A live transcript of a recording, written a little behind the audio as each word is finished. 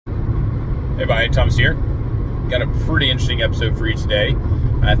Hey, bye, Thomas here. Got a pretty interesting episode for you today.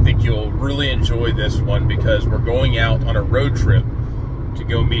 I think you'll really enjoy this one because we're going out on a road trip to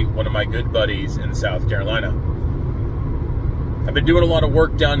go meet one of my good buddies in South Carolina. I've been doing a lot of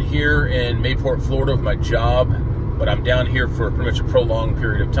work down here in Mayport, Florida with my job, but I'm down here for pretty much a prolonged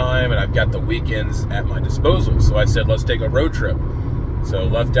period of time, and I've got the weekends at my disposal. So I said, let's take a road trip. So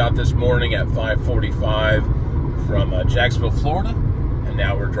left out this morning at 5:45 from Jacksonville, Florida, and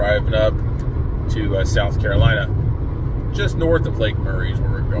now we're driving up to South Carolina, just north of Lake Murray is where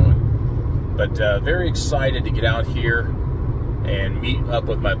we're going. But very excited to get out here and meet up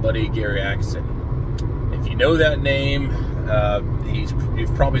with my buddy Gary Atkinson. If you know that name,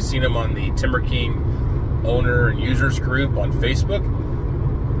 you've probably seen him on the Timberking owner and users group on Facebook.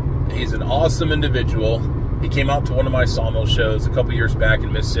 He's an awesome individual. He came out to one of my Sawmill shows a couple years back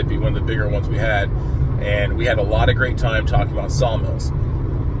in Mississippi, one of the bigger ones we had, and we had a lot of great time talking about sawmills.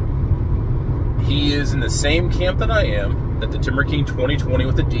 He is in the same camp that I am, that the Timberking 2020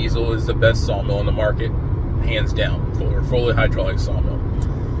 with the diesel is the best sawmill in the market, hands down, fully hydraulic sawmill.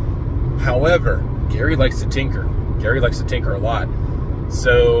 However, Gary likes to tinker. Gary likes to tinker a lot.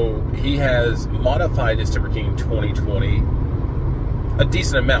 So he has modified his Timberking 2020 a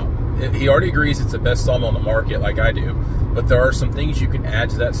decent amount. He already agrees it's the best sawmill on the market, like I do, but there are some things you can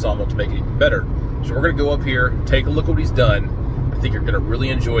add to that sawmill to make it even better. So we're going to go up here, take a look at what he's done. I think you're going to really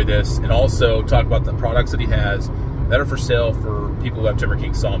enjoy this, and also talk about the products that he has that are for sale for people who have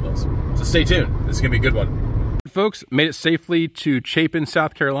Timberking sawmills. So stay tuned. This is going to be a good one. Folks, made it safely to Chapin,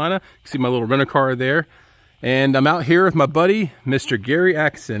 South Carolina. You see my little rent-a-car there. And I'm out here with my buddy, Mr. Gary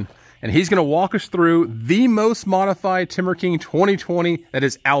Atkinson, and he's going to walk us through the most modified Timberking 2020 that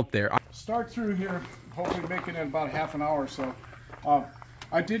is out there. Start through here, hopefully make it in about half an hour or so.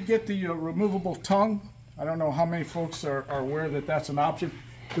 I did get the removable tongue. I don't know how many folks are aware that that's an option.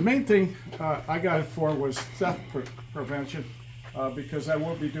 The main thing I got it for was theft prevention, because I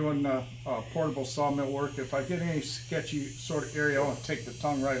will be doing portable sawmill work. If I get any sketchy sort of area, I'll take the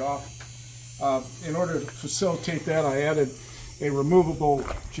tongue right off. In order to facilitate that, I added a removable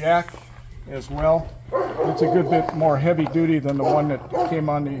jack as well. It's a good bit more heavy duty than the one that came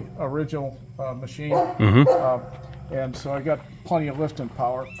on the original machine. And so I got plenty of lifting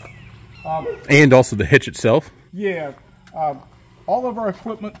power. And also the hitch itself. Yeah, all of our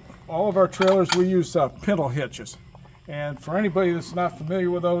equipment, all of our trailers, we use pintle hitches. And for anybody that's not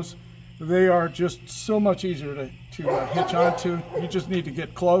familiar with those, they are just so much easier to hitch onto. You just need to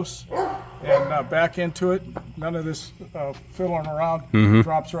get close and back into it. None of this fiddling around.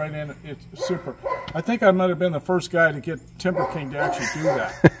 Drops right in. It's super. I think I might have been the first guy to get Timberking to actually do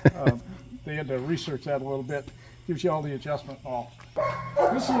that. They had to research that a little bit. Gives you all the adjustment and all.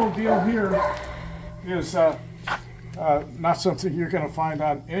 This little deal here is not something you're going to find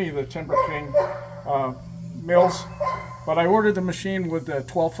on any of the Timberking mills, but I ordered the machine with the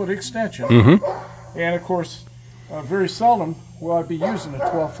 12-foot extension. And of course, very seldom will I be using a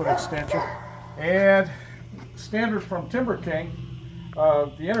 12-foot extension. And standard from Timberking,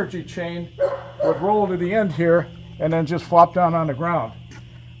 the energy chain would roll to the end here and then just flop down on the ground.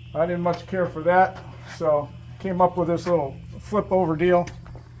 I didn't much care for that, so came up with this little flip over deal,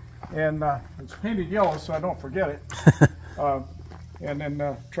 and it's painted yellow so I don't forget it. And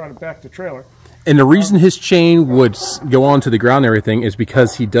then try to back the trailer. And the reason his chain would go onto the ground and everything is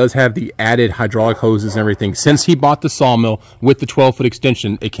because he does have the added hydraulic hoses and everything. Since he bought the sawmill with the 12-foot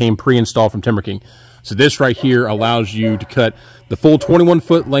extension, it came pre-installed from Timberking. So this right here allows you to cut the full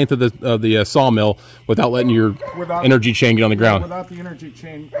 21-foot length of the sawmill without letting your energy chain get on the ground. Without the energy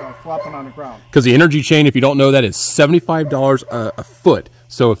chain flopping on the ground. Because the energy chain, if you don't know that, is $75 a foot.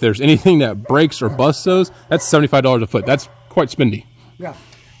 So if there's anything that breaks or busts those, that's $75 a foot. That's quite spendy. Yeah.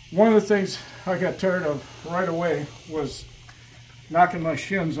 One of the things I got tired of right away was knocking my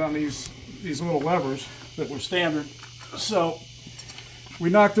shins on these little levers that were standard. So we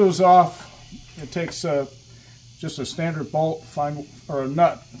knocked those off. It takes just a standard bolt, or a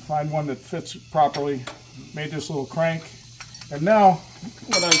nut, find one that fits properly. Made this little crank. And now,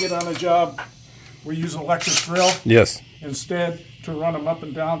 when I get on a job, we use an electric drill. Yes. Instead, to run them up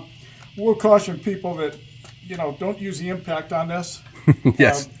and down. We'll caution people that, don't use the impact on this.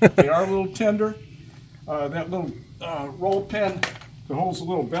 Yes. They are a little tender. That little roll pin that holds a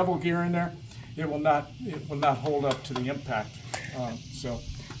little bevel gear in there, it will not hold up to the impact. So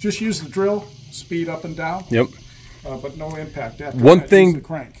just use the drill, speed up and down. Yep. But no impact. One thing,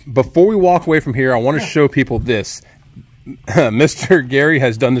 before we walk away from here, I want to show people this. Mr. Gary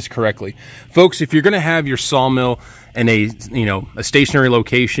has done this correctly. Folks, if you're going to have your sawmill in a stationary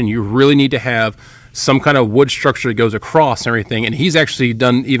location, you really need to have some kind of wood structure that goes across and everything. And he's actually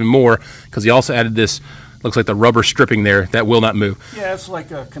done even more because he also added this, looks like the rubber stripping there that will not move. Yeah, it's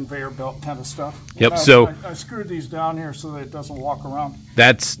like a conveyor belt kind of stuff. Yep. So I screwed these down here so that it doesn't walk around.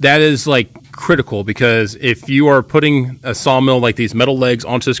 that is like critical, because if you are putting a sawmill like these metal legs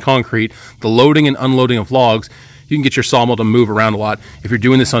onto this concrete, the loading and unloading of logs, you can get your sawmill to move around a lot. If you're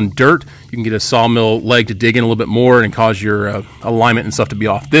doing this on dirt, you can get a sawmill leg to dig in a little bit more and cause your alignment and stuff to be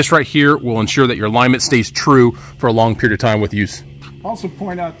off. This right here will ensure that your alignment stays true for a long period of time with use. Also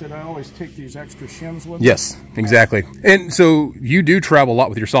point out that I always take these extra shims with me. Yes, exactly. And so you do travel a lot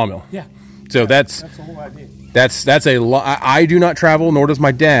with your sawmill. Yeah. So that's the whole idea. That's a lot. I do not travel, nor does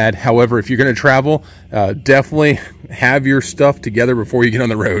my dad. However, if you're going to travel, definitely have your stuff together before you get on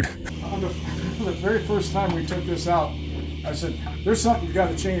the road. The very first time we took this out, I said, there's something you got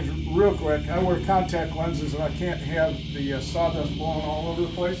to change real quick. I wear contact lenses and I can't have the sawdust blowing all over the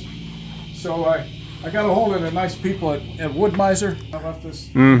place. So I got a hold of the nice people at Wood Miser. I left this,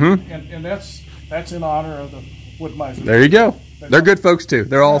 and that's in honor of the Wood Miser. There you go. They're good folks too.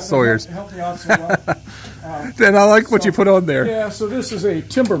 They're all Sawyers. Help me out so well. And I like what you put on there. Yeah, so this is a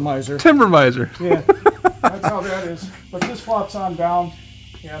timber miser. Timber miser. Yeah, that's how that is. But this flops on down,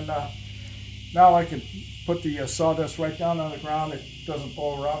 and now I can put the sawdust right down on the ground. It doesn't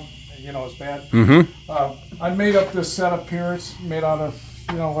blow around, you know, as bad. I made up this setup here. It's made out of,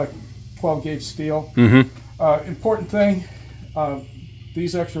 you know, like 12 gauge steel. Important thing,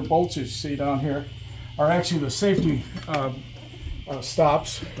 these extra bolts you see down here are actually the safety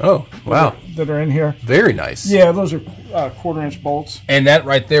stops. Oh, wow. That are in here. Very nice. Yeah, those are 1/4-inch bolts. And that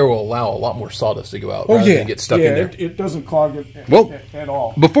right there will allow a lot more sawdust to go out rather than get stuck in there. It doesn't clog it at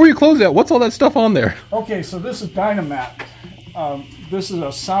all. Before you close that, what's all that stuff on there? Okay, so this is Dynamat. This is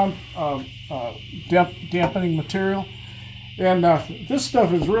a sound dampening material. And this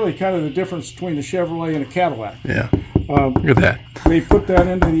stuff is really kind of the difference between a Chevrolet and a Cadillac. Yeah. Look at that. They put that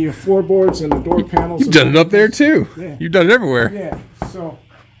into the floorboards and the door panels. You've done it up there too. Yeah. You've done it everywhere. Yeah. So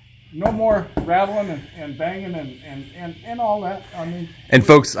no more rattling and banging and all that. I mean. And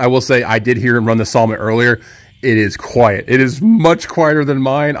folks, I will say I did hear him run the sawmill earlier. It is quiet. It is much quieter than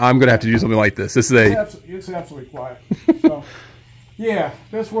mine. I'm going to have to do something like this. This is it's absolutely quiet. So yeah,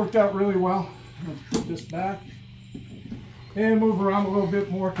 this worked out really well. Put this back. And move around a little bit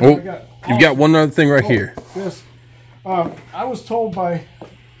more. Oh, you've got one other thing right here. This. I was told by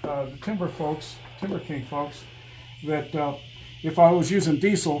the Timberking folks, that if I was using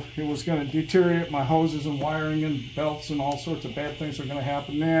diesel, it was going to deteriorate my hoses and wiring and belts, and all sorts of bad things are going to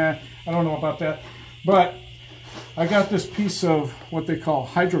happen. Nah, I don't know about that. But I got this piece of what they call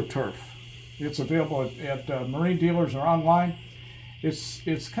HydroTurf. It's available at marine dealers or online.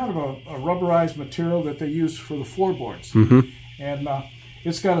 It's kind of a rubberized material that they use for the floorboards. And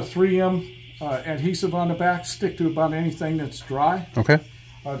it's got a 3M adhesive on the back, stick to about anything that's dry. Okay.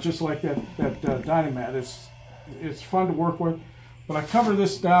 Just like that Dynamat. It's fun to work with. But I cover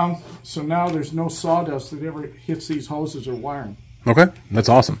this down so now there's no sawdust that ever hits these hoses or wiring. Okay, that's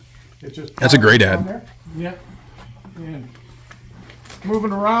awesome. That's a great ad. Yeah. And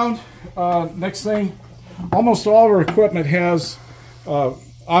moving around, next thing, almost all of our equipment has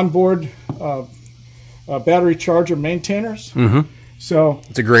onboard battery charger maintainers. So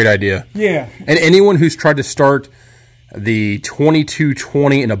it's a great idea. Yeah. And anyone who's tried to start the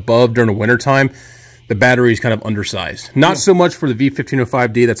 2220 and above during the wintertime, the battery is kind of undersized. Not so much for the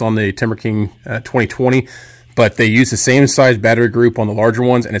V1505D that's on the Timberking 2020, but they use the same size battery group on the larger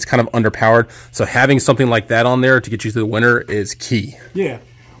ones, and it's kind of underpowered. So having something like that on there to get you through the winter is key. Yeah.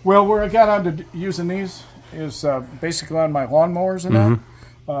 Well, where I got onto using these is basically on my lawnmowers and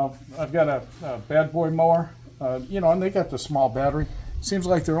that. I've got a bad boy mower, you know, and they got the small battery. Seems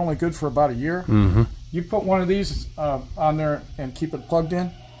like they're only good for about a year. You put one of these on there and keep it plugged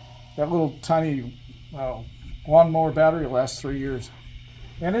in, that little tiny lawnmower battery will last 3 years.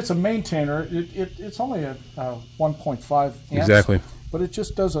 And it's a maintainer. It's only a 1.5 amps. Exactly. But it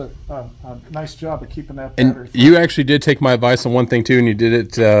just does a nice job of keeping that battery. And you actually did take my advice on one thing too, and you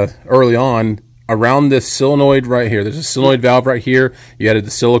did it early on. Around this solenoid right here, there's a solenoid valve right here. You added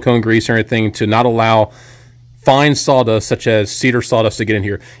the silicone grease and everything to not allow fine sawdust, such as cedar sawdust, to get in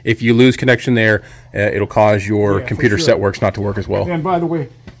here. If you lose connection there, it'll cause your computer setworks not to work as well. And by the way,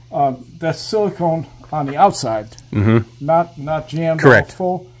 that's silicone on the outside, not jammed all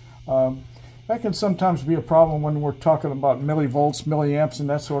full. That can sometimes be a problem when we're talking about millivolts, milliamps, and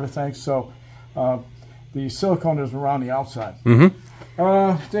that sort of thing. So the silicone is around the outside.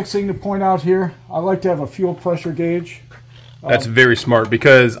 Next thing to point out here, I like to have a fuel pressure gauge. That's very smart,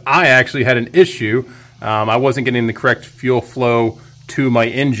 because I actually had an issue. I wasn't getting the correct fuel flow to my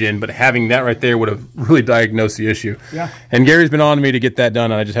engine, but having that right there would have really diagnosed the issue. Yeah. And Gary's been on me to get that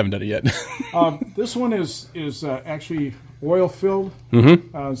done, and I just haven't done it yet. This one is actually oil filled.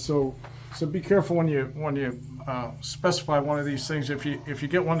 So be careful when you specify one of these things. If you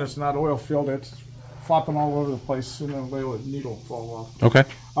get one that's not oil filled, it's flopping all over the place, sooner or later the needle will fall off. Okay.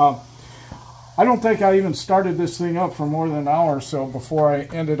 I don't think I even started this thing up for more than an hour or so before I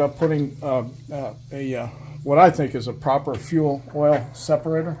ended up putting what I think is a proper fuel oil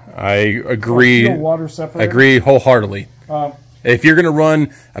separator. I agree. Fuel water separator. I agree wholeheartedly. If you're going to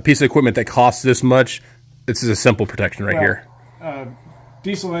run a piece of equipment that costs this much, this is a simple protection right here.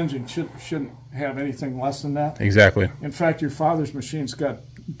 Diesel engine shouldn't have anything less than that. Exactly. In fact, your father's machine's got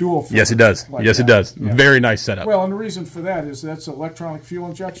dual fuel. Yes, it does. Like yes, that. It does. Yeah. Very nice setup. Well, and the reason for that is that's electronic fuel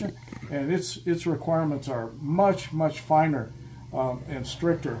injection, and its requirements are much finer and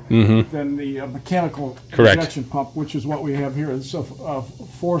stricter than the mechanical injection pump, which is what we have here. It's a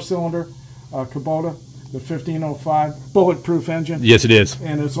four-cylinder Kubota, the 1505 bulletproof engine. Yes, it is.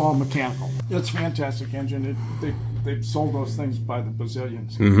 And it's all mechanical. It's a fantastic engine. They've sold those things by the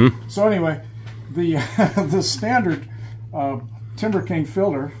bazillions. So anyway, the standard Timberking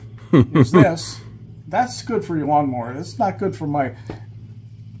filter is this. That's good for your lawnmower. It's not good for my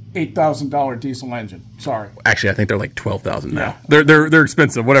 $8,000 diesel engine. Sorry. Actually, I think they're like $12,000 now. Yeah. They're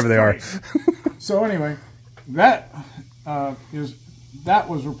expensive, whatever they are. So anyway, that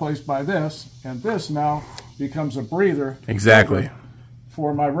was replaced by this, and this now becomes a breather. Exactly.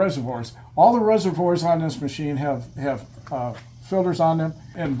 For my reservoirs. All the reservoirs on this machine have filters on them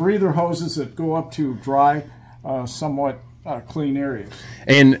and breather hoses that go up to dry, somewhat clean areas.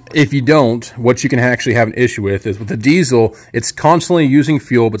 And if you don't, what you can actually have an issue with is with the diesel, it's constantly using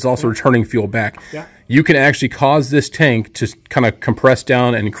fuel, but it's also returning fuel back. Yeah. You can actually cause this tank to kind of compress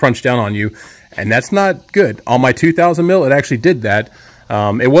down and crunch down on you, and that's not good. On my 2000 mil, it actually did that.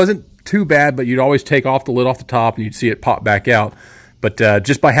 It wasn't too bad, but you'd always take off the lid off the top and you'd see it pop back out. But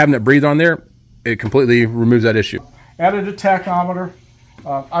just by having that breather on there, it completely removes that issue. Added a tachometer.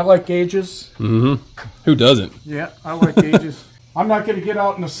 I like gauges. Who doesn't? Yeah, I like gauges. I'm not going to get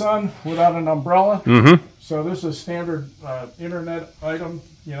out in the sun without an umbrella. So this is a standard internet item.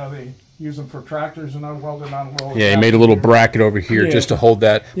 You know, they use them for tractors and unwelded on low. Yeah, he made a little bracket over here just to hold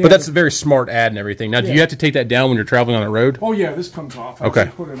that. Yeah. But that's a very smart ad and everything. Now, do you have to take that down when you're traveling on the road? Oh, yeah, this comes off. I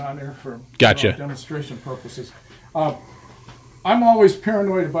just put it on there for demonstration purposes. I'm always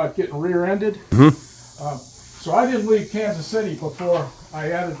paranoid about getting rear-ended. So I didn't leave Kansas City before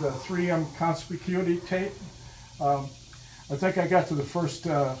I added the 3M conspicuity tape. I think I got to the first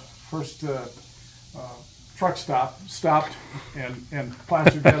truck stop, stopped, and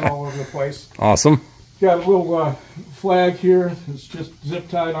plastered that all over the place. Awesome. Got a little flag here. It's just zip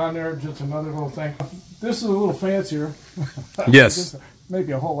tied on there, just another little thing. This is a little fancier. Yes.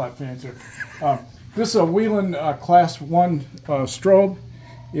 Maybe a whole lot fancier. This is a Whelen Class 1 strobe.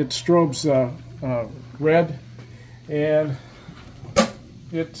 It strobes red, and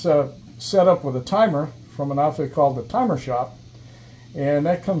it's set up with a timer from an outfit called the Timer Shop, and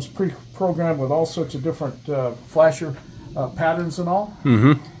that comes pre-programmed with all sorts of different flasher patterns and all.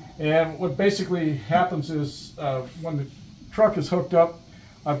 And what basically happens is when the truck is hooked up,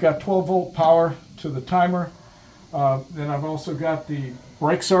 I've got 12-volt power to the timer. Then I've also got the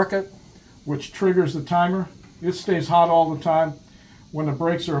brake circuit, which triggers the timer. It stays hot all the time. When the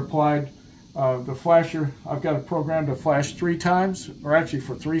brakes are applied, the flasher, I've got it programmed to flash 3 times, or actually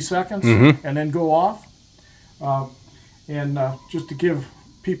for 3 seconds, and then go off. Just to give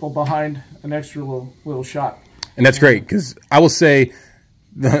people behind an extra little shot. And that's great, because I will say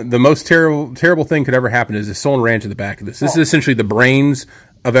the most terrible thing could ever happen is if someone ran to the back of this. This is essentially the brains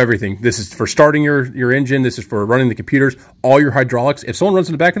of everything. This is for starting your engine. This is for running the computers, all your hydraulics. If someone runs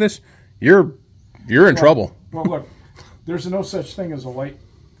in the back of this, you're in trouble. Well, look, there's no such thing as a light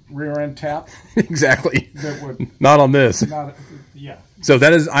rear end tap. Exactly. That would not on this. Yeah. So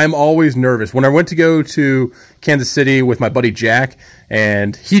that is, I'm always nervous. When I went to go to Kansas City with my buddy Jack,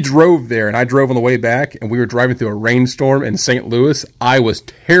 and he drove there, and I drove on the way back, and we were driving through a rainstorm in St. Louis, I was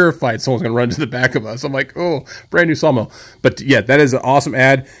terrified someone's going to run to the back of us. I'm like, oh, brand new Sawmill. But yeah, that is an awesome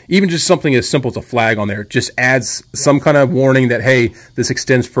ad. Even just something as simple as a flag on there just adds some kind of warning that, hey, this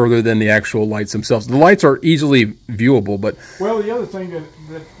extends further than the actual lights themselves. The lights are easily viewable, but... Well, the other thing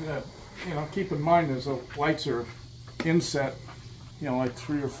that keep in mind is the lights are inset, like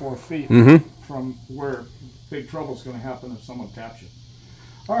 3 or 4 feet from where big trouble is going to happen if someone taps you.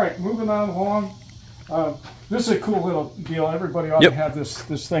 All right, moving on along. This is a cool little deal. Everybody ought to have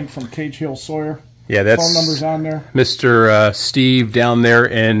this thing from Cage Hill Sawyer. Yeah, that's phone numbers on there. Mr. Steve down there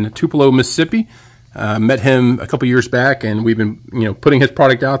in Tupelo, Mississippi. Met him a couple years back, and we've been putting his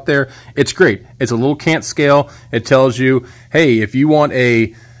product out there. It's great. It's a little cant scale. It tells you, hey, if you want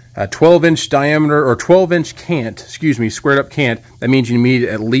a 12-inch diameter or 12-inch cant, squared up cant, that means you need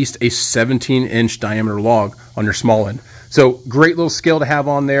at least a 17-inch diameter log on your small end. So great little scale to have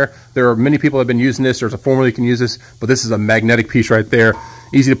on there. There are many people that have been using this. There's a formula you can use this, but this is a magnetic piece right there.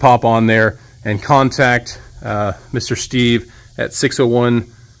 Easy to pop on there, and contact Mr. Steve at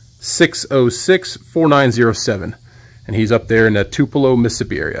 601-606-4907. And he's up there in the Tupelo,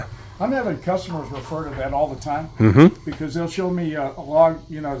 Mississippi area. I'm having customers refer to that all the time because they'll show me a log,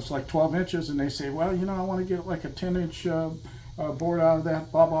 it's like 12 inches, and they say, well, I want to get like a 10-inch board out of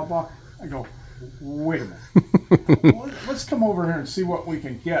that, blah, blah, blah. I go, wait a minute. Let's come over here and see what we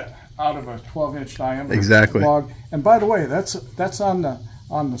can get out of a 12-inch diameter log. And by the way, that's on the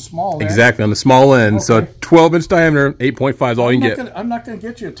small end. Exactly, on the small end. Okay. So 12-inch diameter, 8.5 is all you can get. I'm not going to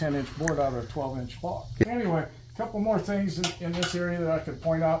get you a 10-inch board out of a 12-inch log. Anyway, a couple more things in this area that I could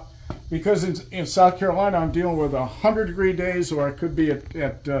point out. Because in South Carolina, I'm dealing with 100-degree days, or I could be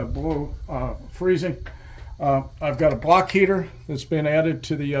at below freezing. I've got a block heater that's been added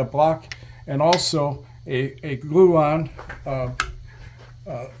to the block, and also a glue-on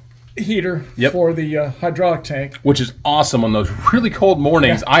heater for the hydraulic tank. Which is awesome on those really cold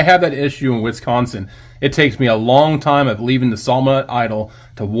mornings. Yeah. I have that issue in Wisconsin. It takes me a long time of leaving the sawmill idle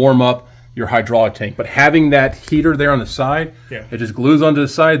to warm up your hydraulic tank, but having that heater there on the side, it just glues onto the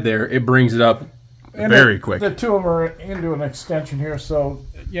side there. It brings it up very quick. The two of them are into an extension here, so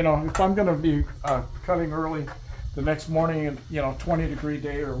if I'm going to be cutting early the next morning, and 20-degree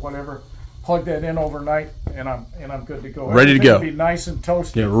day or whatever, plug that in overnight, and I'm good to go. Ready to go. Be nice and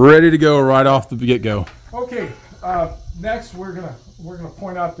toasty. Yeah, ready to go right off the get-go. Okay, next we're gonna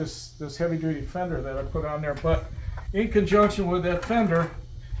point out this heavy-duty fender that I put on there, but in conjunction with that fender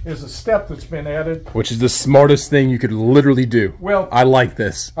is a step that's been added. Which is the smartest thing you could literally do. Well, I like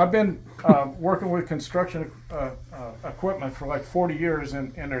this. I've been working with construction equipment for like 40 years,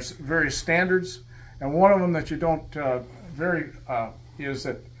 and there's various standards, and one of them that you don't is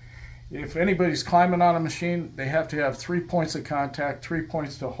that if anybody's climbing on a machine, they have to have 3 points of contact, 3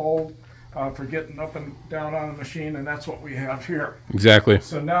 points to hold for getting up and down on the machine, and that's what we have here. Exactly.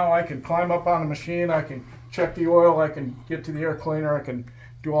 So now I can climb up on the machine, I can check the oil, I can get to the air cleaner, I can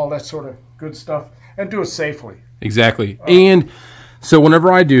do all that sort of good stuff, and do it safely. Exactly. And so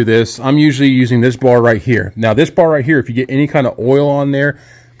whenever I do this, I'm usually using this bar right here. Now this bar right here, if you get any kind of oil on there,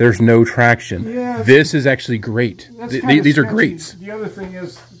 there's no traction. Yeah, this is actually great. These are greats. The other thing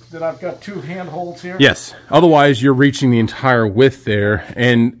is that I've got two hand holds here. Yes. Otherwise, you're reaching the entire width there,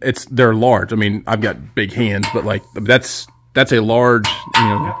 and they're large. I mean, I've got big hands, but like that's a large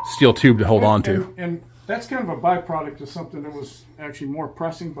steel tube to hold on to. And that's kind of a byproduct of something that was actually more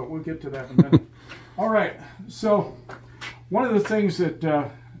pressing, but we'll get to that in a minute. All right, so one of the things that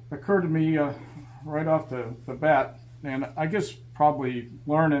occurred to me right off the bat, and I guess probably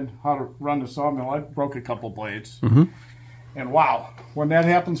learning how to run the sawmill, I broke a couple blades. And wow, when that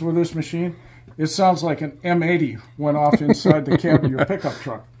happens with this machine, it sounds like an M80 went off inside the cab of your pickup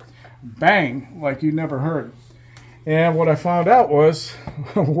truck. Bang, like you never heard. And what I found out was,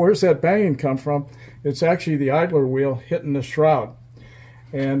 where's that banging come from? It's actually the idler wheel hitting the shroud.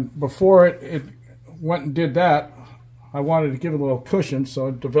 And before it went and did that, I wanted to give it a little cushion, so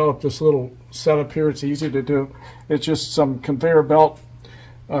I developed this little setup here. It's easy to do. It's just some conveyor belt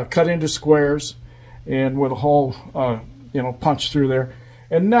cut into squares and with a hole punched through there.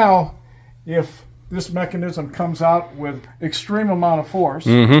 And now, if this mechanism comes out with extreme amount of force,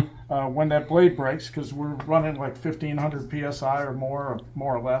 when that blade breaks, because we're running like 1,500 PSI or more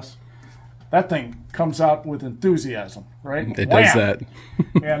or less, that thing comes out with enthusiasm, right? It does that.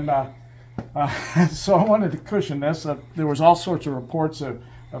 And so I wanted to cushion this. There was all sorts of reports of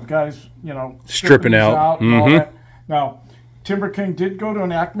guys, stripping out and all that. Now, Timberking did go to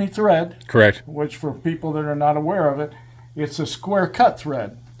an Acme thread. Correct. Which, for people that are not aware of it, it's a square cut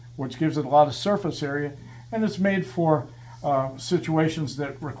thread, which gives it a lot of surface area, and it's made for situations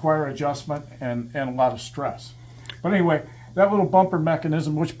that require adjustment and a lot of stress. But anyway, that little bumper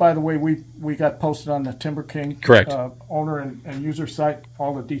mechanism, which, by the way, we got posted on the Timberking owner and user site.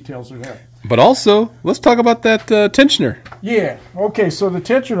 All the details are there. But also, let's talk about that tensioner. Yeah. Okay, so the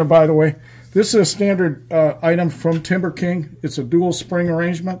tensioner, by the way, this is a standard item from Timberking. It's a dual spring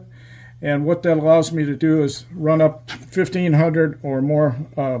arrangement. And what that allows me to do is run up 1,500 or more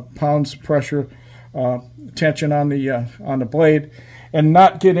pounds pressure tension on the blade, and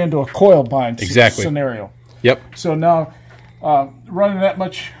not get into a coil bind scenario. Yep. So now, running that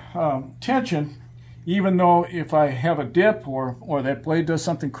much tension, even though if I have a dip or that blade does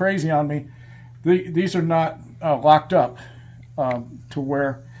something crazy on me, these are not locked up to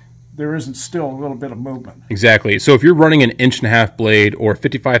where there isn't still a little bit of movement. Exactly. So if you're running an 1.5-inch blade or a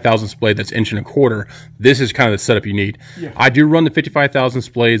 55 thousandths blade that's 1.25 inches, this is kind of the setup you need. Yeah. I do run the 55 thousandths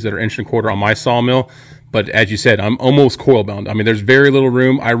blades that are 1.25 inches on my sawmill, but as you said, I'm almost coil bound. I mean, there's very little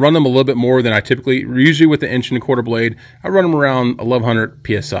room. I run them a little bit more than I typically, usually with the 1.25-inch blade, I run them around 1100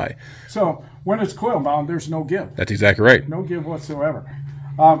 PSI. So when it's coil bound, there's no give. That's exactly right. No give whatsoever.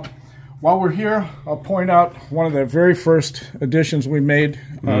 While we're here, I'll point out one of the very first additions we made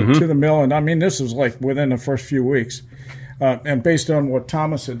to the mill, and I mean this was like within the first few weeks, and based on what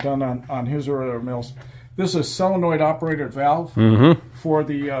Thomas had done on his earlier mills. This is a solenoid operated valve for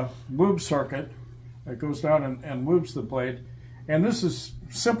the lube circuit that goes down and lubes the blade, and this is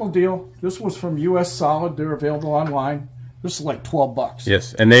simple deal. This was from US Solid. They're available online. This is like $12.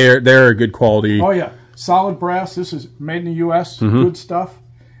 Yes, and they're a good quality. Oh yeah, solid brass. This is made in the U.S. Good stuff.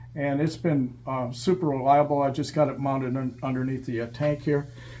 And it's been super reliable. I just got it mounted underneath the tank here.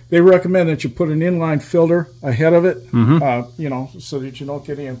 They recommend that you put an inline filter ahead of it, you know, so that you don't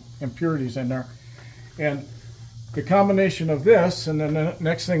get any impurities in there. And the combination of this, and then the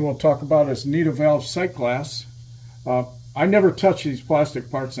next thing we'll talk about is Nita Valve sight glass. I never touch these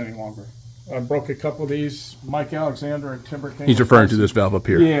plastic parts any longer. I broke a couple of these. Mike Alexander and Timberking. He's referring to this valve up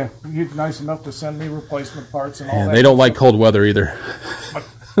here. Yeah, he's nice enough to send me replacement parts and all that. They don't like cold weather either. But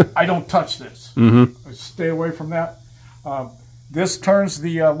I don't touch this. Stay away from that. This turns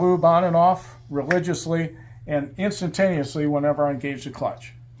the lube on and off religiously and instantaneously whenever I engage the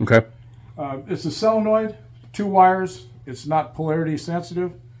clutch. Okay. It's a solenoid, 2 wires. It's not polarity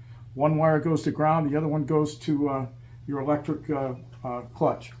sensitive. One wire goes to ground, the other one goes to your electric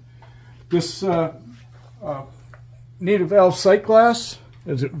clutch. This Nita Valve sight glass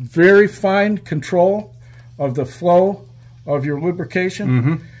is a very fine control of the flow of your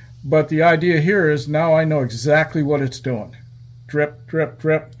lubrication, but the idea here is now I know exactly what it's doing. Drip, drip,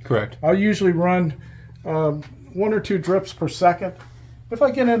 drip. Correct. I'll usually run 1 or 2 drips per second. If I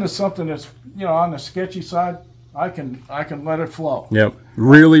get into something that's, you know, on the sketchy side, I can let it flow. Yep.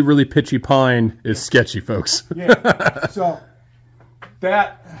 Really, really pitchy pine is sketchy, folks. Yeah. So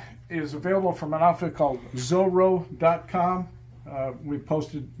that is available from an outfit called Zorro.com. We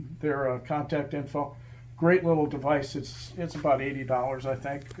posted their contact info. Great little device. It's about $80, I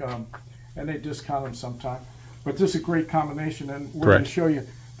think, and they discount them sometime. But this is a great combination, and we're going to show you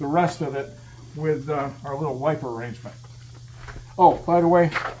the rest of it with our little wiper arrangement. Oh, by the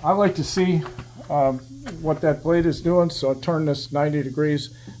way, I like to see what that blade is doing, so I turn this 90 degrees.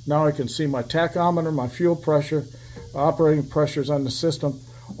 Now I can see my tachometer, my fuel pressure, operating pressures on the system,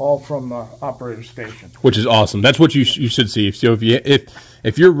 all from the operator station. Which is awesome. That's what you should see. So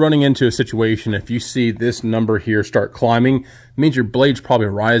if you're running into a situation, if you see this number here start climbing, it means your blade's probably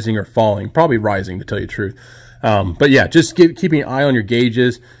rising or falling. Probably rising, to tell you the truth. But yeah, just keeping an eye on your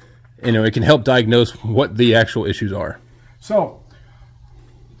gauges. You know, it can help diagnose what the actual issues are. So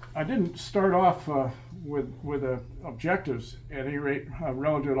I didn't start off with objectives at any rate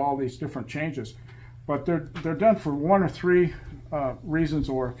relative to all these different changes, but they're done for 1 or 3 reasons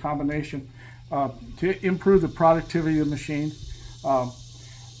or a combination to improve the productivity of the machine,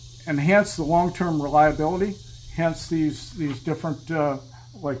 enhance the long-term reliability, hence these different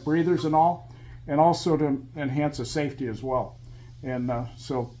like breathers and all, and also to enhance the safety as well. And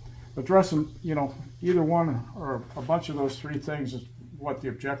so addressing, you know, either one or a bunch of those 3 things is what the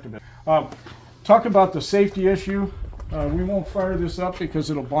objective is. Talk about the safety issue. We won't fire this up because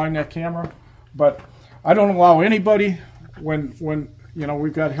it'll blind that camera, but I don't allow anybody when you know,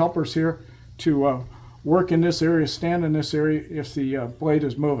 we've got helpers here to work in this area, stand in this area if the blade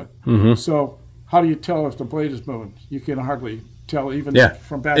is moving. So how do you tell if the blade is moving? You can hardly tell even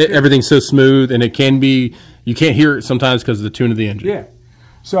from back here. Everything's so smooth, and it can be, you can't hear it sometimes because of the tune of the engine. Yeah.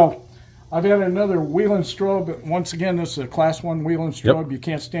 So I've got another Whelen strobe, but once again, this is a class 1 Whelen strobe. Yep. You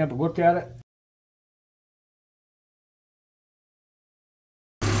can't stand to look at it.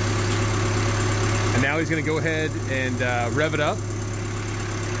 And now he's going to go ahead and rev it up.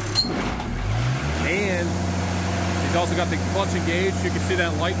 And he's also got the clutch engaged. You can see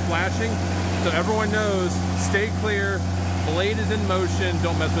that light flashing. So everyone knows, stay clear, blade is in motion,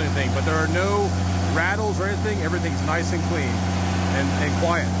 don't mess with anything. But there are no rattles or anything. Everything's nice and clean and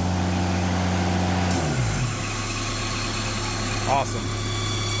quiet. Awesome.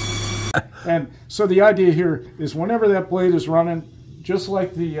 And so the idea here is whenever that blade is running, just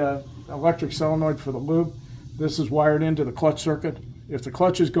like the electric solenoid for the lube, this is wired into the clutch circuit. If the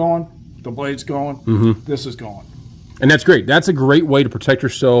clutch is going, the blade's going, this is going. And that's great. That's a great way to protect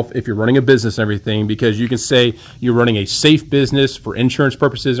yourself if you're running a business and everything, because you can say you're running a safe business for insurance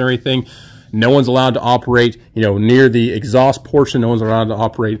purposes and everything. No one's allowed to operate, you know, near the exhaust portion. No one's allowed to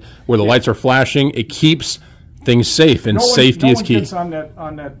operate where the lights are flashing. It keeps things safe, and safety is key. No one gets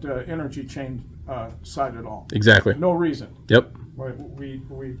on that energy chain side at all. Exactly. No reason. Yep.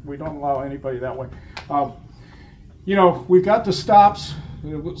 We don't allow anybody that way. You know, we've got the stops,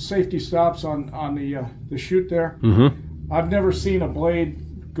 the safety stops on the chute there. Mm-hmm. I've never seen a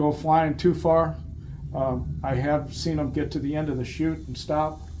blade go flying too far. I have seen them get to the end of the chute and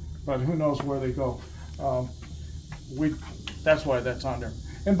stop, but who knows where they go. That's why that's on there.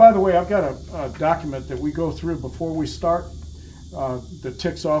 And by the way, I've got a document that we go through before we start that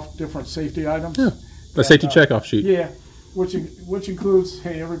ticks off different safety items. Yeah, the safety checkoff sheet. Yeah, which includes,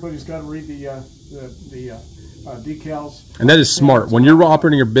 hey, everybody's got to read the decals. And that is smart. When you're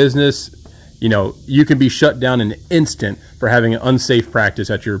operating your business, you know, you can be shut down in an instant for having an unsafe practice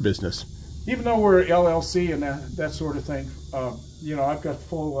at your business. Even though we're LLC and that sort of thing, you know, I've got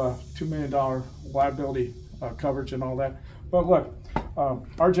full $2 million liability coverage and all that. But look,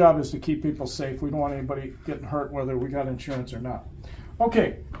 our job is to keep people safe. We don't want anybody getting hurt, whether we got insurance or not.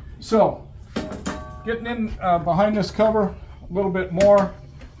 Okay, so getting in behind this cover a little bit more.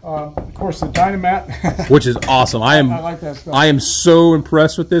 Of course, the Dynamat, which is awesome. I like that stuff. I am so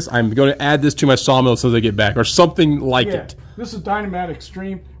impressed with this. I'm going to add this to my sawmill as soon as I get back, or something like it. This is Dynamat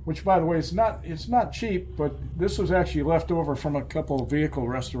Extreme, which, by the way, it's not cheap, but this was actually left over from a couple of vehicle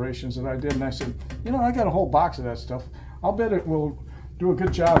restorations that I did, and I said, you know, I got a whole box of that stuff. I'll bet it will do a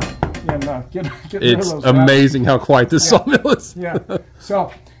good job in getting rid of those. It's amazing how quiet this sawmill is. Yeah.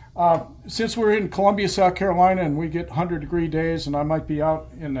 So, since we're in Columbia, South Carolina, and we get 100-degree days, and I might be out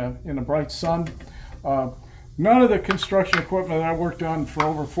in the bright sun, none of the construction equipment that I worked on for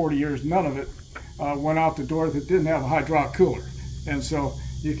over 40 years, none of it went out the door that didn't have a hydraulic cooler. And so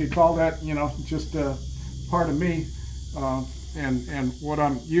you could call that, you know, just part of me and what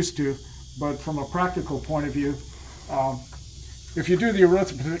I'm used to. But from a practical point of view, if you do the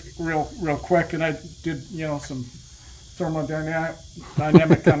arithmetic real quick, and I did, you know, some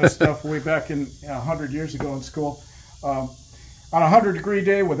thermodynamic kind of stuff way back in 100 years ago in school. On a 100-degree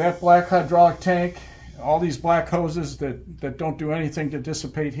day with that black hydraulic tank, all these black hoses that don't do anything to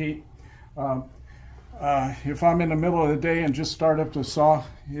dissipate heat, if I'm in the middle of the day and just start up the saw,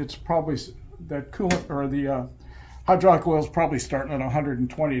 it's probably that coolant or the hydraulic oil is probably starting at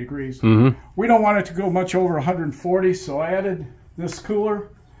 120 degrees. Mm-hmm. We don't want it to go much over 140, so I added this cooler.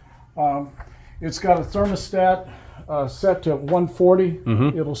 It's got a thermostat set to 140.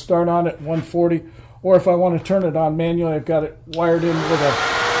 Mm-hmm. It'll start on at 140, or if I want to turn it on manually, I've got it wired in with a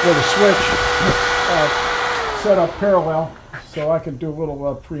switch set up parallel, so I can do a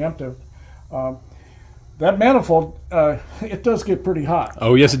little preemptive. That manifold, it does get pretty hot.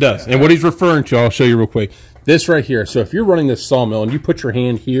 Oh, yes, it does. And what he's referring to, I'll show you real quick. This right here. So if you're running this sawmill and you put your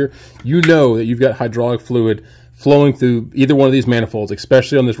hand here, you know that you've got hydraulic fluid flowing through either one of these manifolds,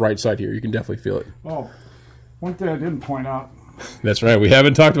 especially on this right side here. You can definitely feel it. Oh, one thing I didn't point out. That's right. We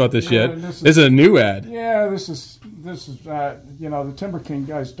haven't talked about this yet. This is a new ad. Yeah, this is you know, the Timberking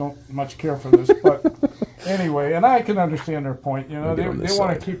guys don't much care for this, but anyway, and I can understand their point. You know, they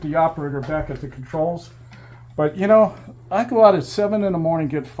want to keep the operator back at the controls. But you know, I go out at 7 in the morning,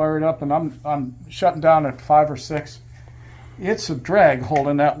 get fired up, and I'm shutting down at 5 or 6. It's a drag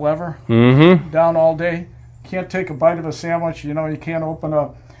holding that lever down all day. Can't take a bite of a sandwich. You know, you can't open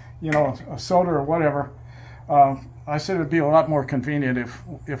a soda or whatever. I said it'd be a lot more convenient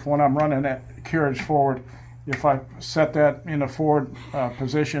if when I'm running that carriage forward, if I set that in a forward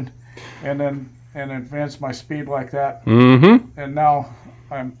position, and then advance my speed like that. And now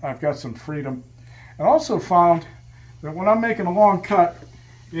I've got some freedom. I also found that when I'm making a long cut,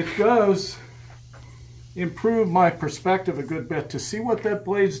 it does improve my perspective a good bit to see what that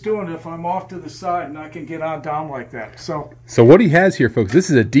blade's doing if I'm off to the side and I can get on down like that. So what he has here, folks,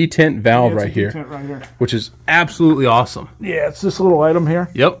 this is a detent valve right here, which is absolutely awesome. Yeah, it's this little item here.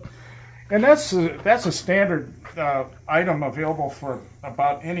 Yep. And that's a standard item available for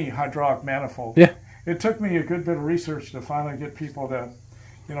about any hydraulic manifold. Yeah. It took me a good bit of research to finally get people to,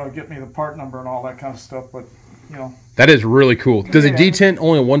 you know, get me the part number and all that kind of stuff, but you know. That is really cool. Does it detent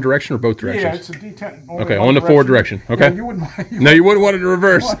only in one direction or both directions? Yeah, it's a detent. Okay, on the forward direction. Okay. Yeah, you wouldn't want it in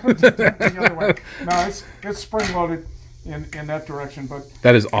reverse. The other way. No, it's spring loaded in that direction. But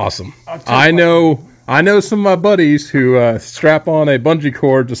that is awesome. I know some of my buddies who strap on a bungee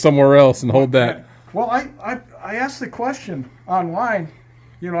cord to somewhere else and hold that. Well, I asked the question online,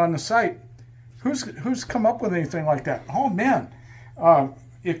 you know, on the site, who's come up with anything like that? Oh man.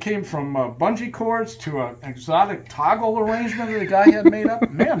 It came from bungee cords to an exotic toggle arrangement that the guy had made up.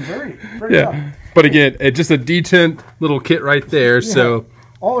 Man, very tough. But again, it's just a detent little kit right there. Yeah. So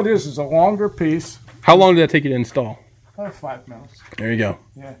all it is a longer piece. How long did that take you to install? 5 minutes. There you go.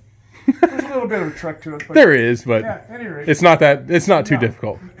 Yeah. There's a little bit of a trick to it. But there is, but yeah, at any rate, it's not too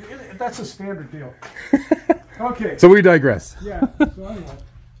difficult. That's a standard deal. Okay. So we digress. Yeah. So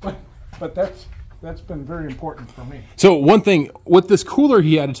anyway, but that's been very important for me. So one thing with this cooler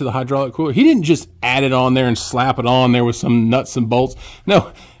he added to the hydraulic cooler, he didn't just add it on there and slap it on there with some nuts and bolts.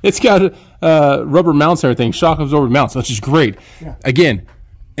 No, it's got rubber mounts and everything, shock absorber mounts, which is great. Yeah. Again,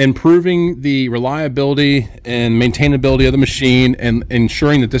 improving the reliability and maintainability of the machine and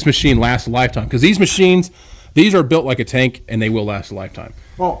ensuring that this machine lasts a lifetime. Because these machines, these are built like a tank and they will last a lifetime.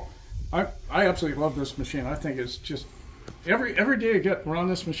 Well, I absolutely love this machine. I think it's just every day I get around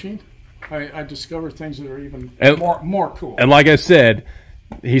this machine, I discover things that are even more cool. And like I said,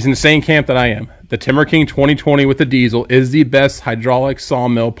 he's in the same camp that I am. The Timberking 2020 with the diesel is the best hydraulic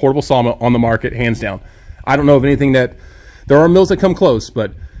sawmill, portable sawmill on the market, hands down. I don't know of anything that, there are mills that come close,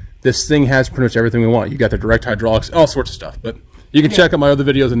 but this thing has pretty much everything we want. You got the direct hydraulics, all sorts of stuff. But you can check out my other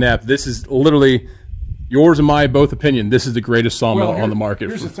videos on that. This is literally yours and my both opinion. This is the greatest sawmill on the market.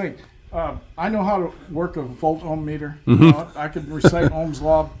 Here's the thing. I know how to work a volt ohm meter. Mm-hmm. I could recite Ohm's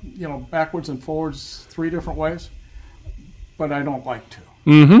law, backwards and forwards 3 different ways, but I don't like to.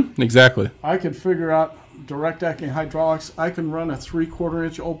 Mm-hmm. Exactly. I could figure out direct acting hydraulics. I can run a 3/4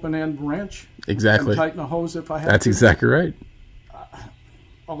 inch open end wrench. Exactly. And tighten a hose if I have to. That's exactly right.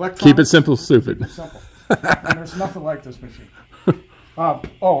 Keep it simple, stupid. Simple. And there's nothing like this machine.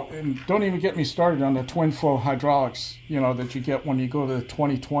 And don't even get me started on the twin flow hydraulics, that you get when you go to the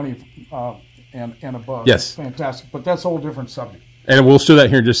 2020 and above. Yes. It's fantastic. But that's a whole different subject. And we'll show that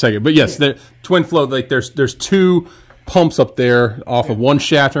here in just a second. But yes, the twin flow, like there's 2 pumps up there off of one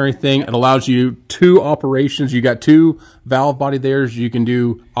shaft or anything. It allows you 2 operations. You got 2 valve body there. You can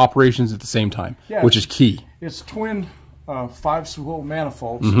do operations at the same time, which is key. It's twin 5-spool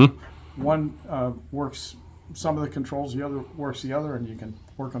manifolds. Mm-hmm. One works some of the controls, the other works the other, and you can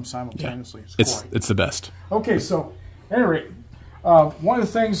work them simultaneously. Yeah. It's the best. Okay, so anyway, one of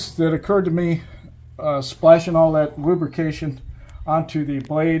the things that occurred to me splashing all that lubrication onto the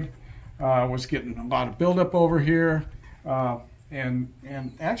blade was getting a lot of buildup over here,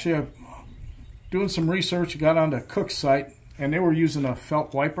 and actually I'm doing some research, got onto Cook's site, and they were using a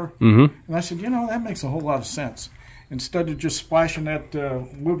felt wiper. Mm-hmm. And I said, that makes a whole lot of sense. Instead of just splashing that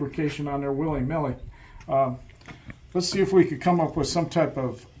lubrication on there willy-nilly, let's see if we could come up with some type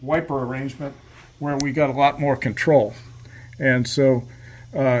of wiper arrangement where we got a lot more control. And so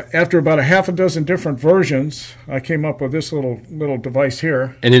after about a half a dozen different versions, I came up with this little device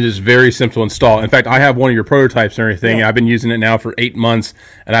here. And it is very simple to install. In fact, I have one of your prototypes and everything. Yeah. I've been using it now for 8 months,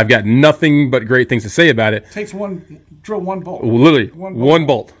 and I've got nothing but great things to say about it. Takes drill one bolt. Literally, one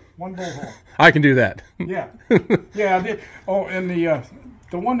bolt. One bolt hole. I can do that. Yeah. Yeah. And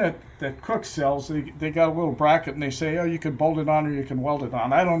the one that Cook sells, they got a little bracket, and they say, you can bolt it on or you can weld it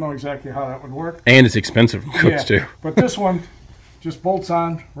on. I don't know exactly how that would work. And it's expensive from Cook's too. But this one just bolts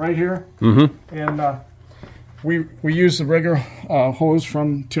on right here. Mm-hmm. And we use the regular hose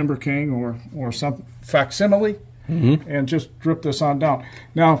from Timberking or some facsimile, and just drip this on down.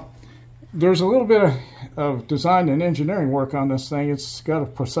 Now, there's a little bit of design and engineering work on this thing. It's got a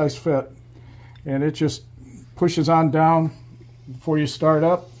precise fit, and it just pushes on down before you start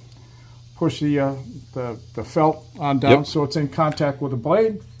up. Push the felt on down so it's in contact with the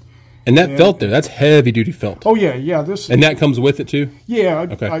blade. And that felt there, that's heavy duty felt. Oh yeah. And that comes with it too? Yeah.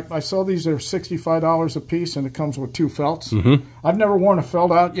 Okay. I saw these are $65 a piece, and it comes with 2 felts. Mm-hmm. I've never worn a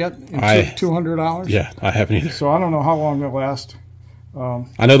felt out yet in $200. Yeah, I haven't either. So I don't know how long they'll last.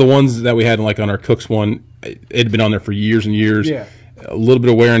 I know the ones that we had on our Cook's one, it had been on there for years and years. Yeah. A little bit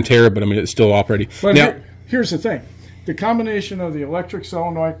of wear and tear, but I mean it's still operating. But now, here's the thing: the combination of the electric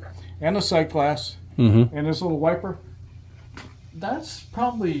solenoid and the sight glass and this little wiper, that's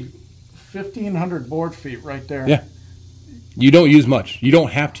probably 1,500 board feet right there. Yeah. You don't use much. You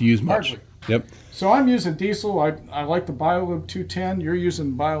don't have to use much. Hardly. Yep. So I'm using diesel. I like the BioLube 210. You're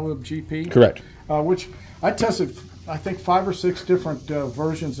using BioLube GP. Correct. Which I tested, I think 5 or 6 different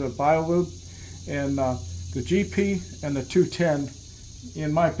versions of BioLube, and the GP and the 210,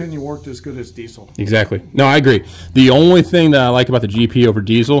 in my opinion, worked as good as diesel. Exactly. No, I agree. The only thing that I like about the GP over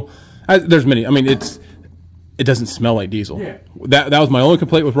diesel, there's many. I mean, it doesn't smell like diesel. Yeah. That was my only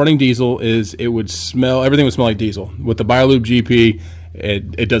complaint with running diesel, is everything would smell like diesel. With the BioLube GP,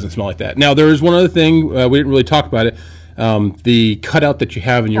 it doesn't smell like that. Now, there is one other thing, we didn't really talk about it, the cutout that you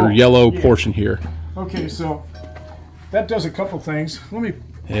have in your yellow portion here. Okay, so that does a couple things. Let me...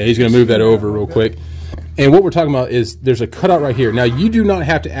 Yeah, he's going to move that over real quick. And what we're talking about is there's a cutout right here. Now, you do not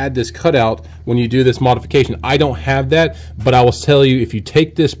have to add this cutout when you do this modification. I don't have that, but I will tell you, if you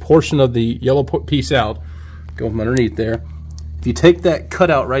take this portion of the yellow piece out, go from underneath there, if you take that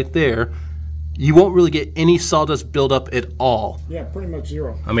cutout right there, you won't really get any sawdust buildup at all. Yeah, pretty much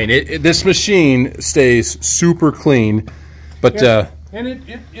zero. I mean, this machine stays super clean, but... Yeah. And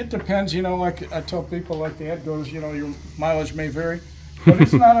it depends, you know, like I tell people, like the ad goes, you know, your mileage may vary, but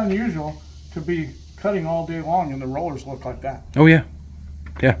it's not unusual to be cutting all day long and the rollers look like that. Oh yeah,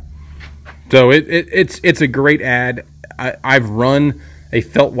 yeah. So it's a great ad. I've run a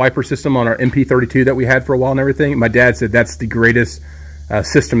felt wiper system on our MP32 that we had for a while and everything. My dad said that's the greatest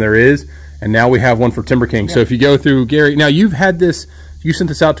system there is, and now we have one for Timberking. Yeah. So if you go through, Gary, now you've had this, you sent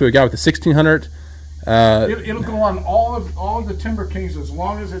this out to a guy with the 1600. It'll go on all of the Timberkings as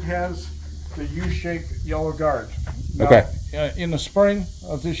long as it has the U-shaped yellow guard. Now, okay. In the spring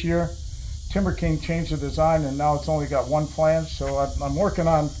of this year, Timberking changed the design, and now it's only got one flange. So I'm working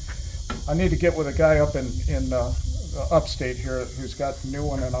on. I need to get with a guy up in upstate here who's got a new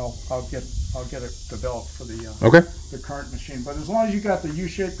one, and I'll get it developed for the current machine. But as long as you got the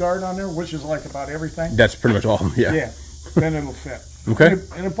U-shaped guard on there, which is like about everything, that's pretty much all. Yeah. Yeah. Then it'll fit. Okay.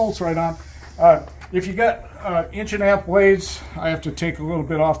 And it bolts right on. If you got 1.5-inch blades, I have to take a little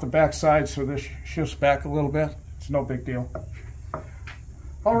bit off the back side, so this shifts back a little bit. It's no big deal.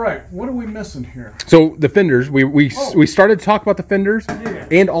 All right, what are we missing here? So the fenders, we started to talk about the fenders, yeah.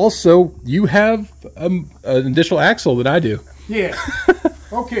 And also you have an additional axle that I do. Yeah.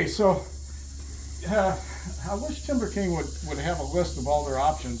 Okay, so I wish Timberking would have a list of all their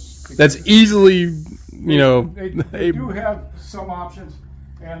options. That's easily, you know. They do have some options,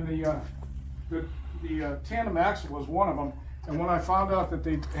 and the tandem axle was one of them. And when I found out that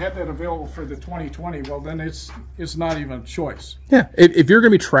they had that available for the 2020, well, then it's not even a choice. Yeah, if you're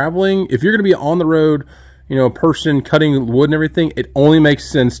going to be traveling, if you're going to be on the road, you know, a person cutting wood and everything, it only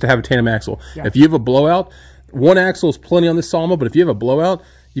makes sense to have a tandem axle. Yeah. If you have a blowout, one axle is plenty on this sawmill, but if you have a blowout,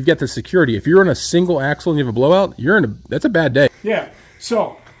 you've got the security. If you're on a single axle and you have a blowout, that's a bad day. Yeah.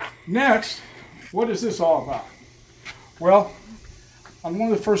 So next, what is this all about? Well, on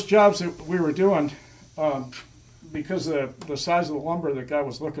one of the first jobs that we were doing, because of the size of the lumber the guy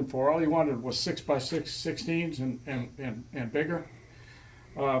was looking for, all he wanted was 6x6 16s and bigger.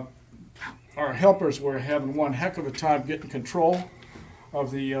 Our helpers were having one heck of a time getting control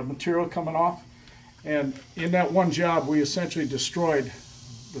of the material coming off. And in that one job, we essentially destroyed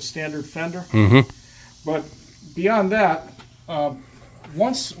the standard fender. Mm-hmm. But beyond that,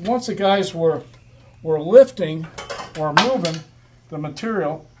 once the guys were lifting or moving the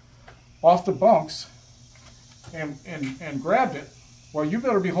material off the bunks and grabbed it, well, you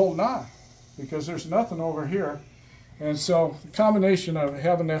better be holding on, because there's nothing over here. And so the combination of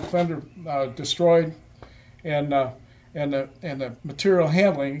having that fender destroyed and the material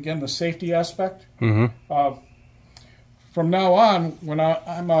handling, again, the safety aspect. Mm-hmm. From now on, when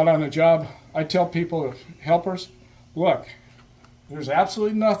I'm out on a job, I tell people, helpers, look, there's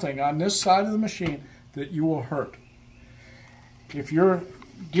absolutely nothing on this side of the machine that you will hurt. If you're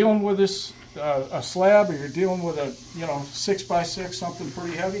dealing with this a slab, or you're dealing with a 6x6, something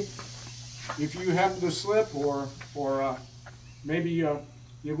pretty heavy, if you happen to slip or maybe you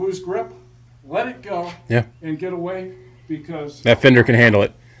lose grip, let it go. Yeah. And get away, because that fender can handle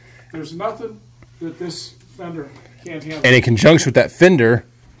it. There's nothing that this fender can't handle. And in conjunction with that fender,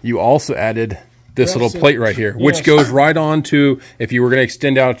 you also added this little plate right here, which goes right on to, if you were going to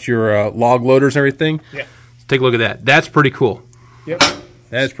extend out your log loaders and everything. Yeah. Take a look at that. That's pretty cool. Yep.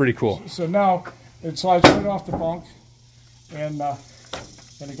 That's pretty cool. So now it slides right off the bunk, and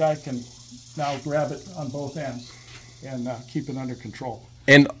the guy can now grab it on both ends and keep it under control.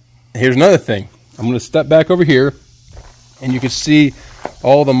 And here's another thing. I'm going to step back over here, and you can see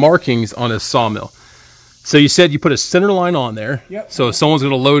all the markings on his sawmill. So you said you put a center line on there. Yep. So if someone's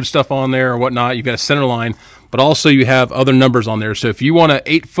going to load stuff on there or whatnot, you've got a center line, but also you have other numbers on there. So if you want an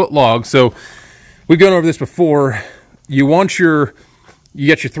 8-foot log, so we've gone over this before, you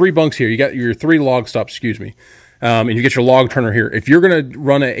got your 3 bunks here, you got your 3 log stops, excuse me, and you get your log turner here. If you're going to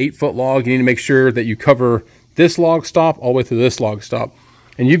run an 8-foot log, you need to make sure that you cover this log stop all the way through this log stop.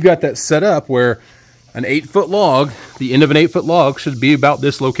 And you've got that set up where an 8-foot log, the end of an 8-foot log should be about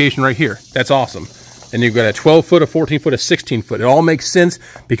this location right here. That's awesome. And you've got a 12-foot, a 14-foot, a 16-foot. It all makes sense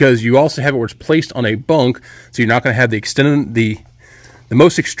because you also have it where it's placed on a bunk, so you're not going to have the extended, the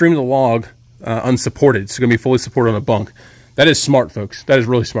most extreme of the log unsupported. It's going to be fully supported on a bunk. That is smart, folks. That is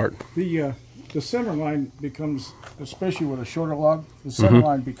really smart. The center line becomes, especially with a shorter log, the center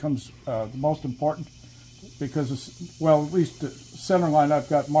line becomes the most important, because it's, well, at least the center line I've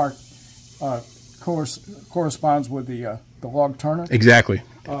got marked corresponds with the log turner. Exactly.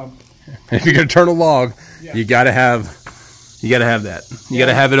 If you're gonna turn a log, yeah, you gotta have that. You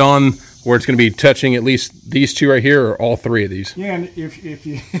gotta have it on where it's gonna be touching at least these two right here, or all three of these. Yeah, and if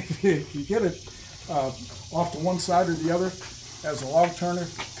you get it off to one side or the other, as the log turner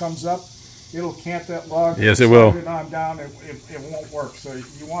comes up, it'll cant that log. Yes, it will. It on down, it won't work. So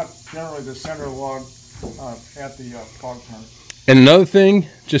you want generally the center of the log at the log turner. And another thing,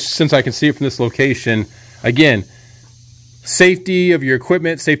 just since I can see it from this location, again, safety of your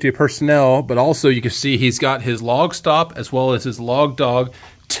equipment, safety of personnel, but also you can see he's got his log stop as well as his log dog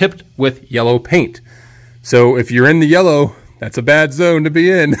tipped with yellow paint. So if you're in the yellow, that's a bad zone to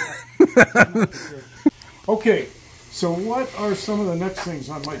be in. Okay, so what are some of the next things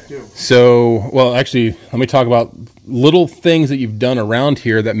I might do? So, well, actually, let me talk about little things that you've done around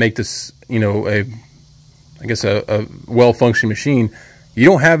here that make this, you know, a well-functioning machine. You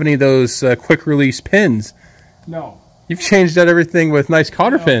don't have any of those quick release pins. No. You've changed out everything with nice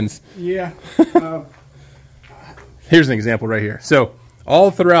cotter pins. Yeah. Here's an example right here. So all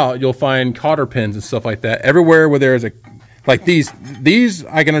throughout, you'll find cotter pins and stuff like that. Everywhere where there is a, like these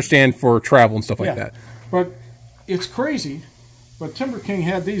I can understand for travel and stuff like that. But it's crazy, but Timberking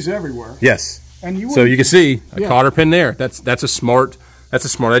had these everywhere. Yes. And so you can see a cotter pin there. That's a smart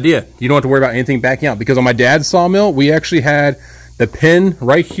idea. You don't have to worry about anything backing out, because on my dad's sawmill, we actually had the pin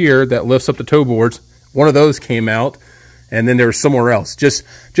right here that lifts up the toe boards. One of those came out, and then there was somewhere else. Just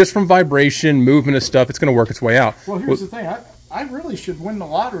from vibration, movement of stuff, it's going to work its way out. Well, here's the thing. I really should win the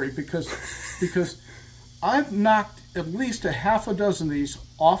lottery because I've knocked at least a half a dozen of these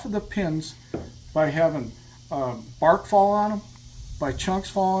off of the pins by having bark fall on them, by chunks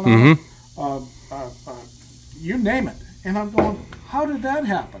falling on them, you name it. And I'm going, how did that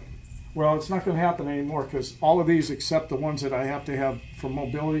happen? Well, it's not going to happen anymore, because all of these, except the ones that I have to have for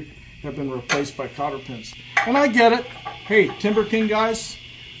mobility, have been replaced by cotter pins. And I get it. Hey, Timberking guys,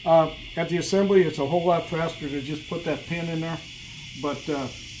 at the assembly, it's a whole lot faster to just put that pin in there. But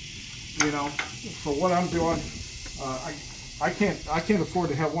you know, for what I'm doing, I can't afford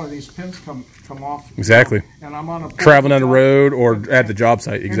to have one of these pins come off. Exactly. And I'm on a traveling down the road or at the job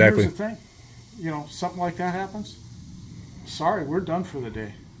site. Exactly. And here's the thing, you know, something like that happens. Sorry, we're done for the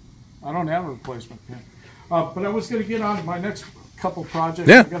day. I don't have a replacement pin. But I was going to get on to my next couple projects.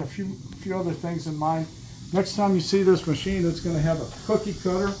 Yeah. I've got a few other things in mind. Next time you see this machine, it's going to have a cookie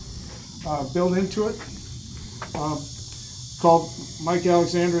cutter built into it. Called Mike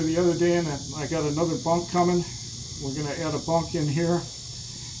Alexander the other day, and I got another bunk coming. We're going to add a bunk in here.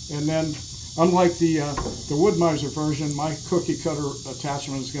 And then, unlike the Woodmiser version, my cookie cutter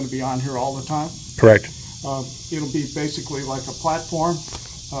attachment is going to be on here all the time. Correct. It'll be basically like a platform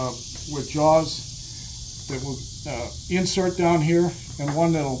with jaws that will insert down here, and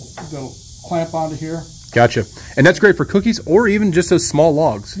one that'll clamp onto here. Gotcha. And that's great for cookies, or even just those small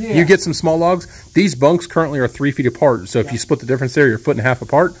logs. Yeah. You get some small logs. These bunks currently are 3 feet apart, so if you split the difference there, you're 1.5 feet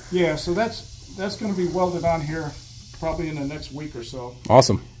apart. Yeah, so that's going to be welded on here probably in the next week or so.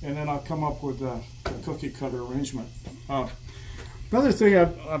 Awesome. And then I'll come up with a cookie cutter arrangement. Another thing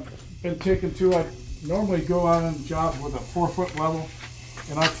I've been taking to, I normally go out on a job with a 4-foot level,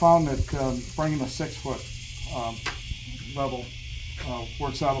 and I found that bringing a 6-foot level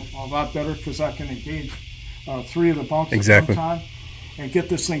works out a lot better, because I can engage 3 of the bunks at one time and get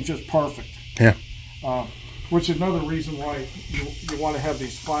this thing just perfect. Yeah. Which is another reason why you want to have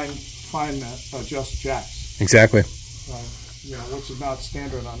these fine adjust jacks. Exactly. You know, which is not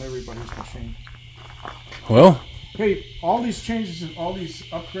standard on everybody's machine. Well, hey, all these changes and all these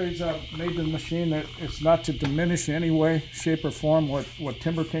upgrades I've made to the machine, it's not to diminish in any way, shape, or form what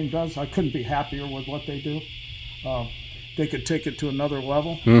Timberking does. I couldn't be happier with what they do. They could take it to another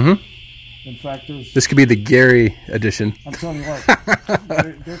level. Mm-hmm. In fact, this could be the Gary edition. I'm telling you what,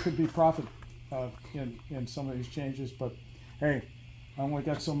 there could be profit in some of these changes, but hey, I only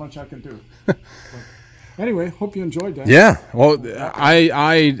got so much I can do. But anyway, hope you enjoyed that. Yeah, well,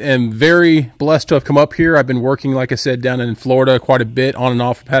 I am very blessed to have come up here. I've been working, like I said, down in Florida quite a bit, on and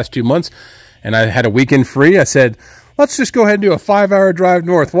off the past 2 months, and I had a weekend free. I said, let's just go ahead and do a 5-hour drive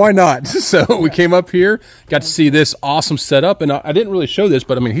north. Why not? So we came up here, got to see this awesome setup, and I didn't really show this,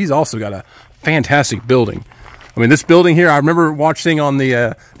 but I mean, he's also got a fantastic building. I mean, this building here, I remember watching on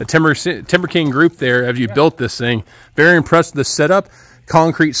the Timberking group there as you built this thing. Very impressed with the setup,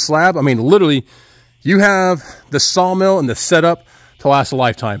 concrete slab. I mean, literally, you have the sawmill and the setup to last a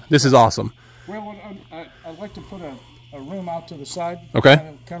lifetime. This is awesome. Well, I'd like to put a room out to the side.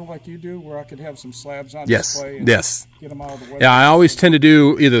 Okay. Kind of like you do, where I could have some slabs on Yes. display. And Yes. Get them out of the way. Yeah, I always tend to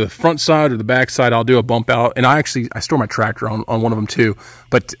do either the front side or the back side. I'll do a bump out, and I store my tractor on one of them too.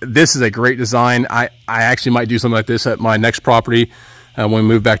 But this is a great design. I actually might do something like this at my next property when we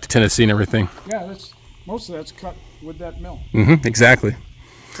move back to Tennessee and everything. Yeah, most of that's cut with that mill. Exactly.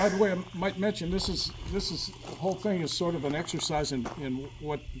 By the way, I might mention this is the whole thing is sort of an exercise in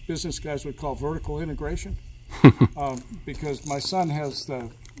what business guys would call vertical integration, because my son has the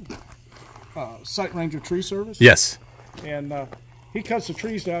Site Ranger Tree Service. Yes. And he cuts the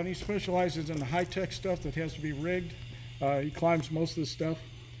trees down. He specializes in the high-tech stuff that has to be rigged. He climbs most of the stuff,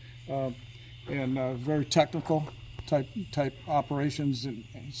 and very technical type operations, and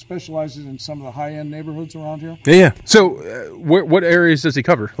he specializes in some of the high-end neighborhoods around here. Yeah. So, what areas does he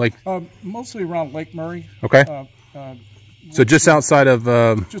cover? Like mostly around Lake Murray. Okay. So just outside of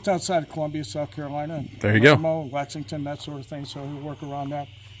Columbia, South Carolina. There you go. Lexington, that sort of thing. So we work around that.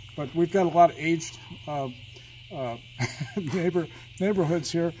 But we've got a lot of aged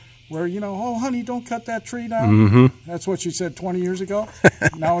neighborhoods here where, oh, honey, don't cut that tree down. That's what she said 20 years ago.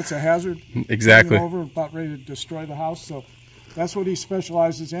 Now it's a hazard. Exactly. Over, about ready to destroy the house. So that's what he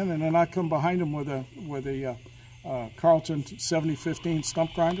specializes in. And then I come behind him with a Carlton 7015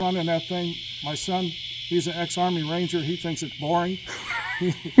 stump grinder on in that thing. My son, he's an ex-Army Ranger. He thinks it's boring.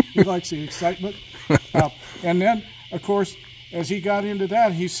 He likes the excitement. And then, of course, as he got into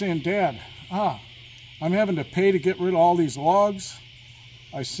that, he's saying, Dad, I'm having to pay to get rid of all these logs.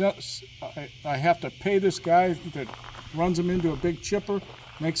 I have to pay this guy that runs them into a big chipper,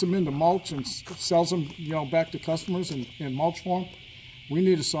 makes them into mulch, and sells them, back to customers in mulch form. We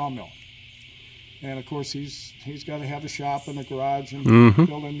need a sawmill. And of course, he's got to have a shop and a garage and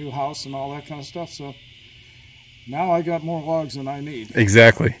build a new house and all that kind of stuff. So now I got more logs than I need.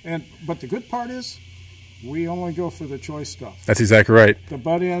 Exactly. But the good part is, we only go for the choice stuff. That's exactly right. The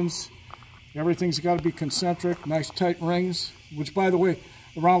butt ends, everything's got to be concentric, nice tight rings. Which, by the way,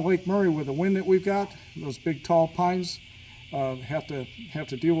 around Lake Murray with the wind that we've got, those big tall pines have to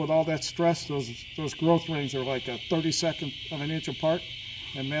deal with all that stress. Those growth rings are like a 32nd of an inch apart.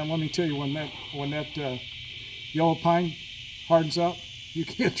 And man, let me tell you, when that yellow pine hardens up, you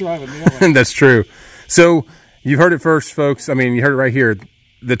can't drive a nail in. That's true. So you've heard it first, folks. I mean, you heard it right here.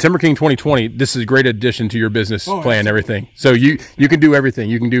 The Timberking 2020, this is a great addition to your business plan and everything. So you can do everything.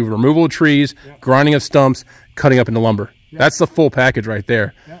 You can do removal of trees, grinding of stumps, cutting up into lumber. That's the full package right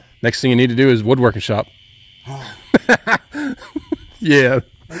there. Next thing you need to do is woodworking shop. Yeah.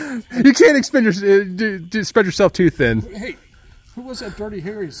 You can't spread yourself too thin. Hey, who was that Dirty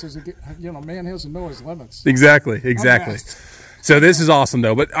Harry says, man has to know his limits. Exactly. So this is awesome,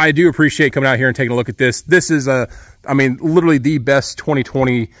 though. But I do appreciate coming out here and taking a look at this. This is literally the best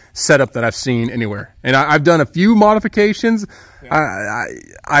 2020 setup that I've seen anywhere. And I've done a few modifications.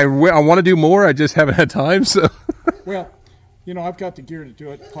 I want to do more. I just haven't had time. So. Well, I've got the gear to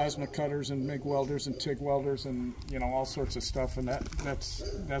do it: plasma cutters and MIG welders and TIG welders and all sorts of stuff. And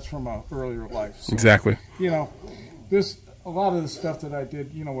that's from an earlier life. So, exactly. A lot of the stuff that I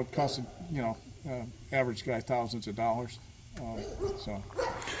did, would cost average guy thousands of dollars.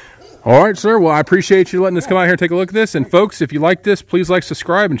 All right, sir. Well, I appreciate you letting us come out here and take a look at this. And folks, if you like this, please like,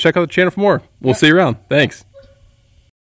 subscribe, and check out the channel for more. We'll see you around. Thanks.